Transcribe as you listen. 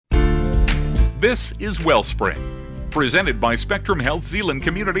This is Wellspring, presented by Spectrum Health Zeeland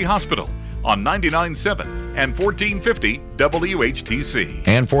Community Hospital on 99.7 and 1450 WHTC.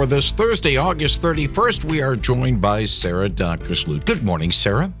 And for this Thursday, August 31st, we are joined by Sarah Dockersloot. Good morning,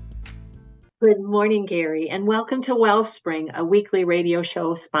 Sarah. Good morning, Gary, and welcome to Wellspring, a weekly radio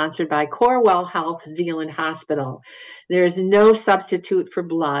show sponsored by Corewell Health Zeeland Hospital. There is no substitute for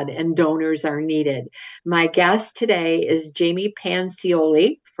blood, and donors are needed. My guest today is Jamie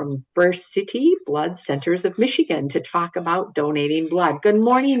Pancioli from Versiti Blood Centers of Michigan to talk about donating blood. Good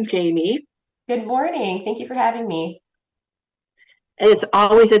morning, Jamie. Good morning. Thank you for having me. It's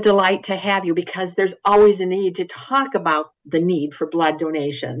always a delight to have you because there's always a need to talk about the need for blood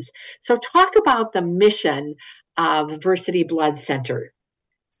donations. So talk about the mission of Versiti Blood Center.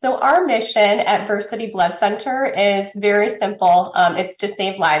 So our mission at Versiti Blood Center is very simple. It's to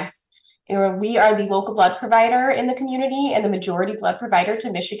save lives. We are the local blood provider in the community and the majority blood provider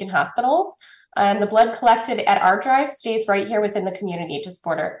to Michigan hospitals. The blood collected at our drive stays right here within the community to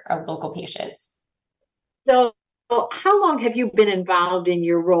support our local patients. So how long have you been involved in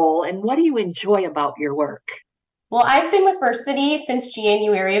your role, and what do you enjoy about your work? Well, I've been with Versiti since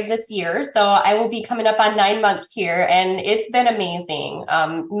January of this year, so I will be coming up on 9 months here, and it's been amazing.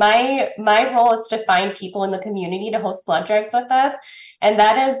 My role is to find people in the community to host blood drives with us, and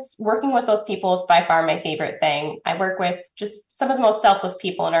that is working with those people is by far my favorite thing. I work with just some of the most selfless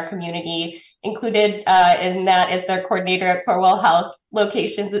people in our community. Included in that is their coordinator at Corewell Health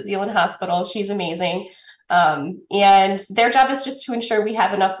locations at Zeeland Hospital. She's amazing. And their job is just to ensure we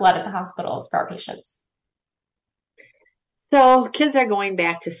have enough blood at the hospitals for our patients. So kids are going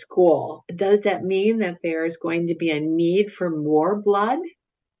back to school. Does that mean that there's going to be a need for more blood?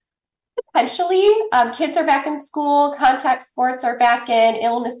 Potentially. Kids are back in school, contact sports are back in,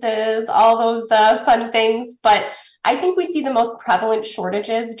 illnesses, all those fun things. But I think we see the most prevalent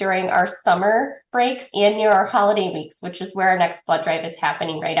shortages during our summer breaks and near our holiday weeks, which is where our next blood drive is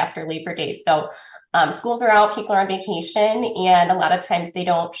happening right after Labor Day. So schools are out, people are on vacation, and a lot of times they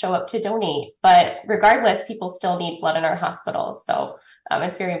don't show up to donate. But regardless, people still need blood in our hospitals. So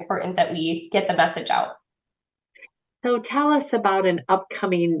it's very important that we get the message out. So tell us about an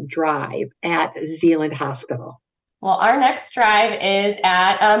upcoming drive at Zeeland Hospital. Well, our next drive is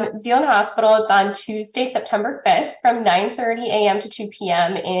at Zeeland Hospital. It's on Tuesday, September 5th from 9:30 a.m. to 2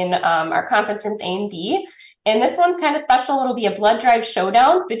 p.m. in our conference rooms A and B. And this one's kind of special. It'll be a blood drive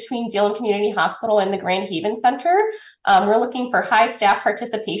showdown between Zeeland Community Hospital and the Grand Haven Center. We're looking for high staff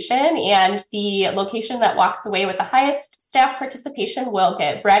participation, and the location that walks away with the highest staff participation will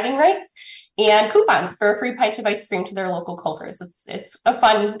get bragging rights and coupons for a free pint of ice cream to their local Culvers. This is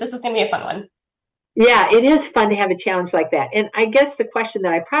going to be a fun one. Yeah, it is fun to have a challenge like that. And I guess the question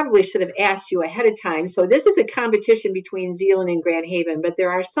that I probably should have asked you ahead of time. So this is a competition between Zeeland and Grand Haven, but there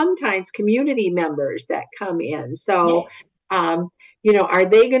are sometimes community members that come in. So, yes. Are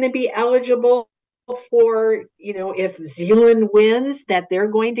they going to be eligible for, if Zeeland wins, that they're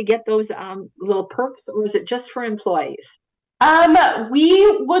going to get those little perks, or is it just for employees?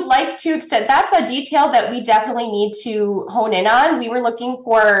 We would like to extend, that's a detail that we definitely need to hone in on. We were looking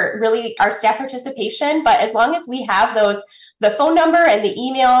for really our staff participation, but as long as we have the phone number and the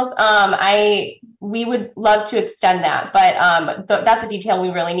emails, we would love to extend that. But that's a detail we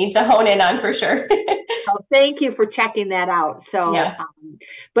really need to hone in on for sure. Well, thank you for checking that out. So, yeah.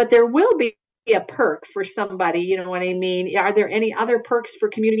 But there will be a perk for somebody, you know what I mean? Are there any other perks for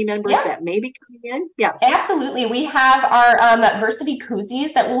community members that may be coming in? Yes. Absolutely. We have our Versiti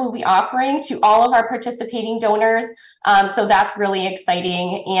koozies that we'll be offering to all of our participating donors. So that's really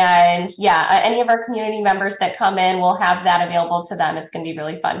exciting. And any of our community members that come in will have that available to them. It's going to be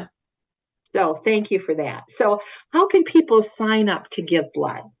really fun. So thank you for that. So how can people sign up to give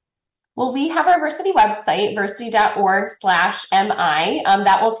blood? Well, we have our Versiti website, versiti.org/MI.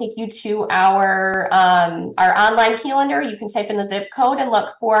 That will take you to our online calendar. You can type in the zip code and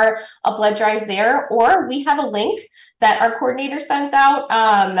look for a blood drive there, or we have a link that our coordinator sends out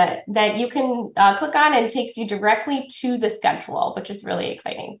that you can click on and takes you directly to the schedule, which is really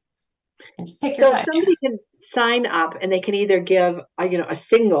exciting. And just pick your time. So somebody can sign up and they can either give a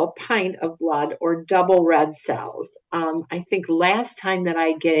single pint of blood or double red cells. I think last time that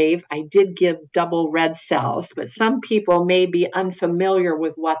I did give double red cells, but some people may be unfamiliar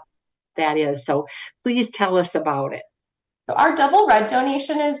with what that is. So please tell us about it. So our double red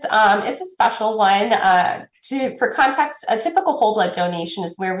donation is it's a special one. For context, a typical whole blood donation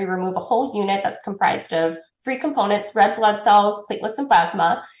is where we remove a whole unit that's comprised of 3 components: red blood cells, platelets, and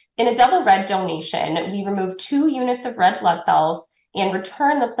plasma. In a double red donation, we remove 2 units of red blood cells and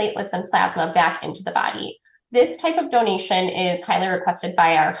return the platelets and plasma back into the body. This type of donation is highly requested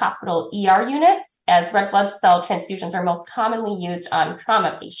by our hospital ER units, as red blood cell transfusions are most commonly used on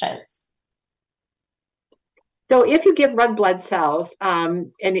trauma patients. So if you give red blood cells,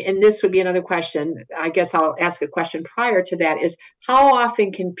 and this would be another question, I guess I'll ask a question prior to that, is how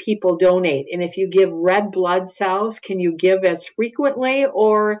often can people donate? And if you give red blood cells, can you give as frequently,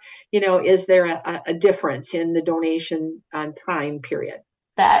 or, is there a difference in the donation time period?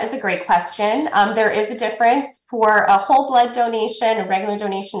 That is a great question. There is a difference. For a whole blood donation, a regular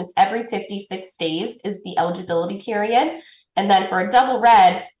donation, it's every 56 days is the eligibility period. And then for a double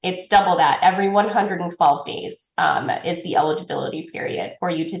red, it's double that. Every 112 days is the eligibility period for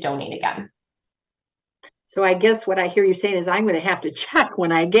you to donate again. So I guess what I hear you saying is I'm going to have to check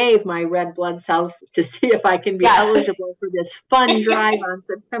when I gave my red blood cells to see if I can be eligible for this fun drive on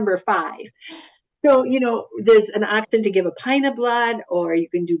September 5. So, there's an option to give a pint of blood, or you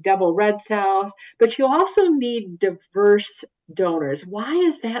can do double red cells, but you also need diverse donors. Why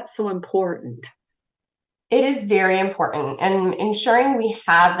is that so important? It is very important, and ensuring we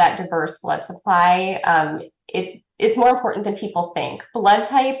have that diverse blood supply, it's more important than people think. Blood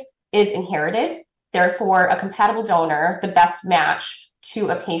type is inherited. Therefore, a compatible donor, the best match to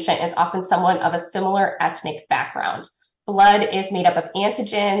a patient, is often someone of a similar ethnic background. Blood is made up of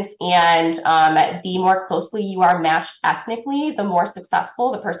antigens, and the more closely you are matched ethnically, the more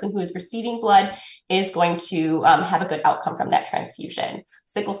successful the person who is receiving blood is going to have a good outcome from that transfusion.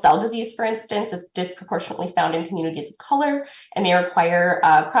 Sickle cell disease, for instance, is disproportionately found in communities of color and may require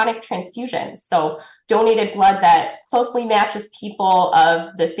chronic transfusions. So donated blood that closely matches people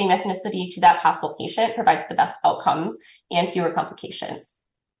of the same ethnicity to that possible patient provides the best outcomes and fewer complications.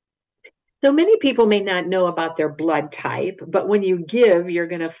 So many people may not know about their blood type, but when you give, you're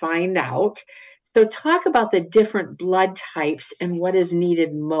going to find out. So talk about the different blood types and what is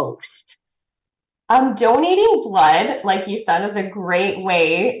needed most. Donating blood, like you said, is a great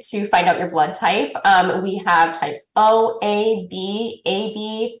way to find out your blood type. We have types O, A, B,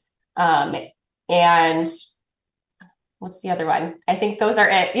 AB, and what's the other one? I think those are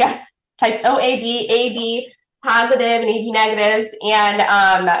it. Yeah, types O, A, B, AB positive and AB negatives.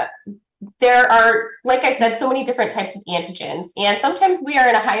 And there are, like I said, so many different types of antigens, and sometimes we are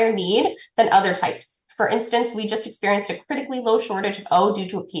in a higher need than other types. For instance, we just experienced a critically low shortage of O due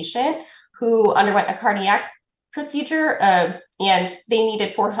to a patient who underwent a cardiac procedure, and they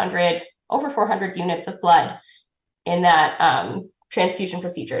needed over 400 units of blood in that transfusion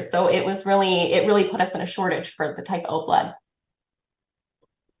procedure. So it really put us in a shortage for the type O blood.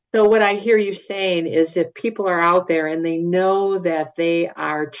 So what I hear you saying is if people are out there and they know that they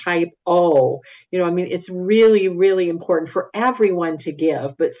are type O, it's really, really important for everyone to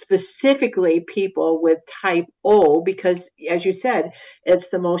give, but specifically people with type O, because as you said, it's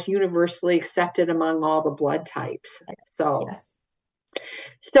the most universally accepted among all the blood types. Yes.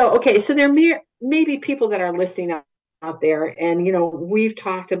 So, okay, so there may be people that are listening out there, and we've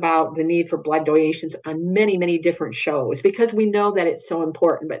talked about the need for blood donations on many, many different shows because we know that it's so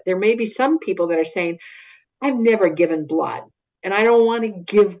important. But there may be some people that are saying, I've never given blood and I don't want to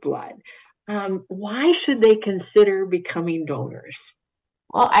give blood. Why should they consider becoming donors?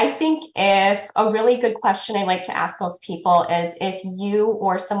 Well, I think if a really good question I like to ask those people is, if you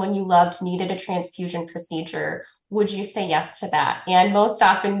or someone you loved needed a transfusion procedure, would you say yes to that? And most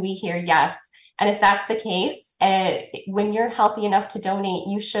often we hear yes. And if that's the case, when you're healthy enough to donate,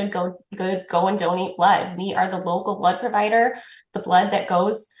 you should go and donate blood. We are the local blood provider. The blood that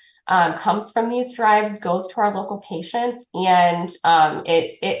comes from these drives goes to our local patients, and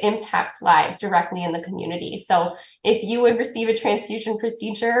it impacts lives directly in the community. So if you would receive a transfusion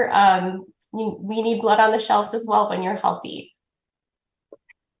procedure, we need blood on the shelves as well when you're healthy.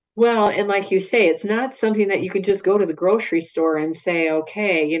 Well, and like you say, it's not something that you can just go to the grocery store and say,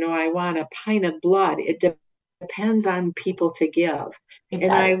 okay, I want a pint of blood. It depends on people to give. It and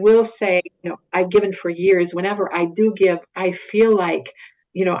does. I will say, I've given for years. Whenever I do give, I feel like,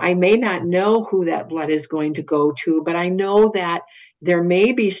 I may not know who that blood is going to go to, but I know that there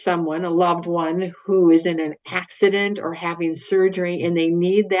may be someone, a loved one, who is in an accident or having surgery, and they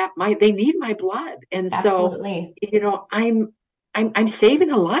need my blood. And Absolutely. so, I'm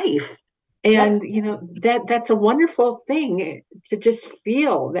saving a life. And, that's a wonderful thing to just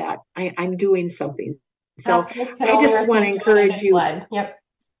feel that I'm doing something. So I just want to encourage you. Blood. Yep.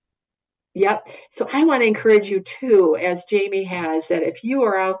 Yep. So I want to encourage you too, as Jamie has, that if you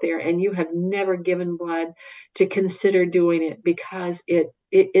are out there and you have never given blood, to consider doing it because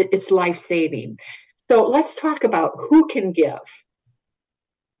it's life-saving. So let's talk about who can give.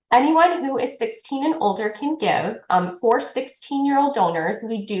 Anyone who is 16 and older can give. For 16-year-old donors,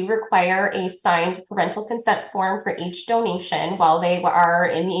 we do require a signed parental consent form for each donation while they are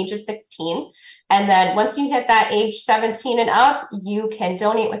in the age of 16. And then once you hit that age 17 and up, you can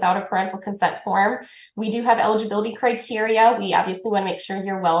donate without a parental consent form. We do have eligibility criteria. We obviously want to make sure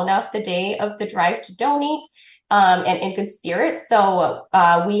you're well enough the day of the drive to donate and in good spirits. So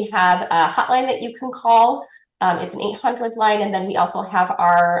we have a hotline that you can call. It's an 800 line, and then we also have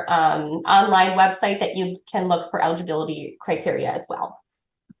our online website that you can look for eligibility criteria as well.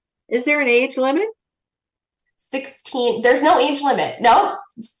 Is there an age limit? 16. There's no age limit. No,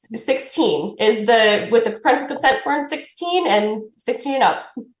 16 is with the parental consent form, 16 and 16 and up.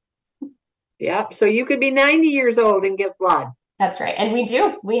 Yep. So you could be 90 years old and give blood. That's right. And we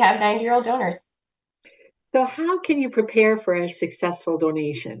do. We have 90-year-old donors. So how can you prepare for a successful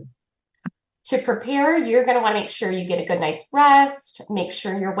donation? To prepare, you're going to want to make sure you get a good night's rest, make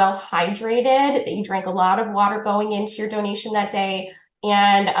sure you're well hydrated, that you drink a lot of water going into your donation that day.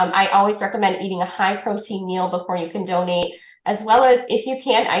 And I always recommend eating a high protein meal before you can donate, as well as if you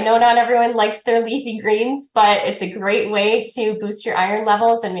can. I know not everyone likes their leafy greens, but it's a great way to boost your iron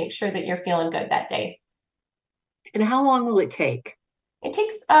levels and make sure that you're feeling good that day. And how long will it take? It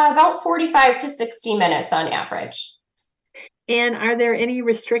takes about 45 to 60 minutes on average. And are there any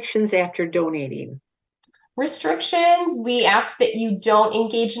restrictions after donating? Restrictions, we ask that you don't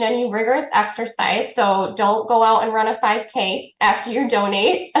engage in any rigorous exercise. So don't go out and run a 5K after you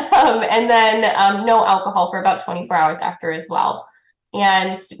donate. And then no alcohol for about 24 hours after as well.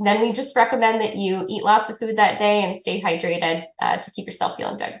 And then we just recommend that you eat lots of food that day and stay hydrated to keep yourself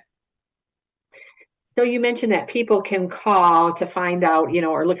feeling good. So you mentioned that people can call to find out,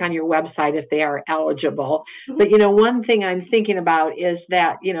 or look on your website if they are eligible. Mm-hmm. But, one thing I'm thinking about is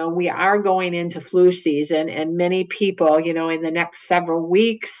that, we are going into flu season, and many people, in the next several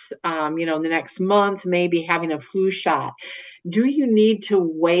weeks, in the next month, may be having a flu shot. Do you need to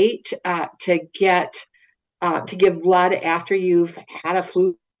wait to give blood after you've had a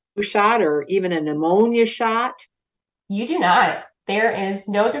flu shot or even a pneumonia shot? You do not. There is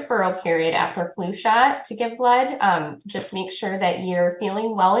no deferral period after a flu shot to give blood. Just make sure that you're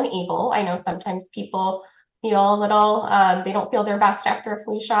feeling well and able. I know sometimes people feel a little, they don't feel their best after a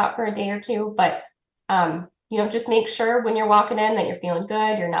flu shot for a day or two, but just make sure when you're walking in that you're feeling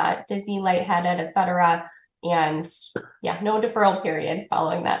good, you're not dizzy, lightheaded, etc. And no deferral period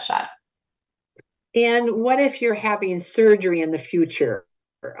following that shot. And what if you're having surgery in the future?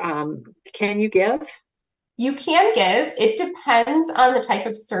 Can you give? You can give. It depends on the type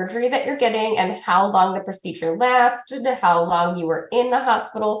of surgery that you're getting and how long the procedure lasted, how long you were in the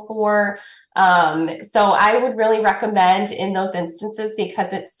hospital for. So I would really recommend in those instances,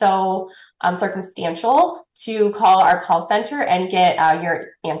 because it's so circumstantial, to call our call center and get your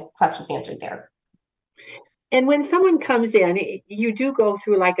questions answered there. And when someone comes in, you do go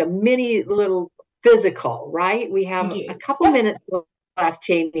through like a mini little physical, right? We have a couple minutes left,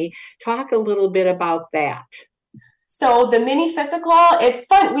 Jamie. Talk a little bit about that. So the mini physical, it's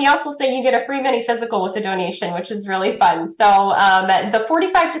fun. We also say you get a free mini physical with the donation, which is really fun. So the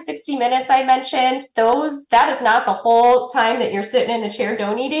 45 to 60 minutes I mentioned, that is not the whole time that you're sitting in the chair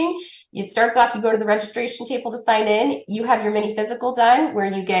donating. It starts off, you go to the registration table to sign in. You have your mini physical done where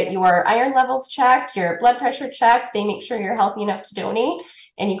you get your iron levels checked, your blood pressure checked. They make sure you're healthy enough to donate,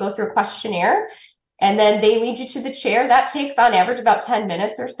 and you go through a questionnaire. And then they lead you to the chair. That takes on average about 10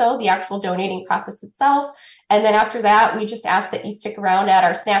 minutes or so, the actual donating process itself. And then after that, we just ask that you stick around at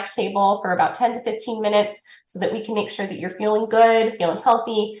our snack table for about 10 to 15 minutes so that we can make sure that you're feeling good, feeling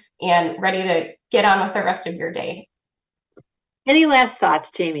healthy, and ready to get on with the rest of your day. Any last thoughts,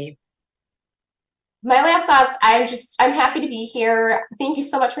 Jamie? My last thoughts, I'm happy to be here. Thank you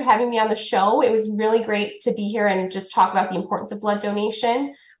so much for having me on the show. It was really great to be here and just talk about the importance of blood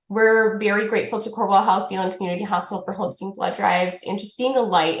donation. We're very grateful to Cornwall Health Zeeland Community Hospital for hosting blood drives and just being a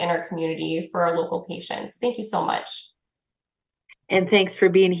light in our community for our local patients. Thank you so much. And thanks for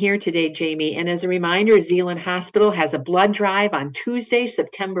being here today, Jamie. And as a reminder, Zeeland Hospital has a blood drive on Tuesday,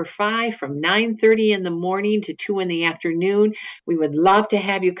 September 5 from 9:30 in the morning to 2 in the afternoon. We would love to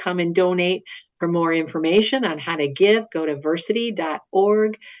have you come and donate. For more information on how to give, go to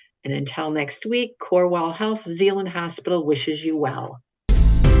versiti.org. And until next week, Cornwall Health Zeeland Hospital wishes you well.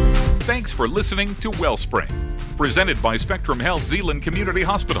 Thanks for listening to Wellspring, presented by Spectrum Health Zeeland Community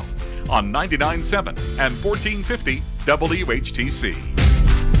Hospital on 99.7 and 1450 WHTC.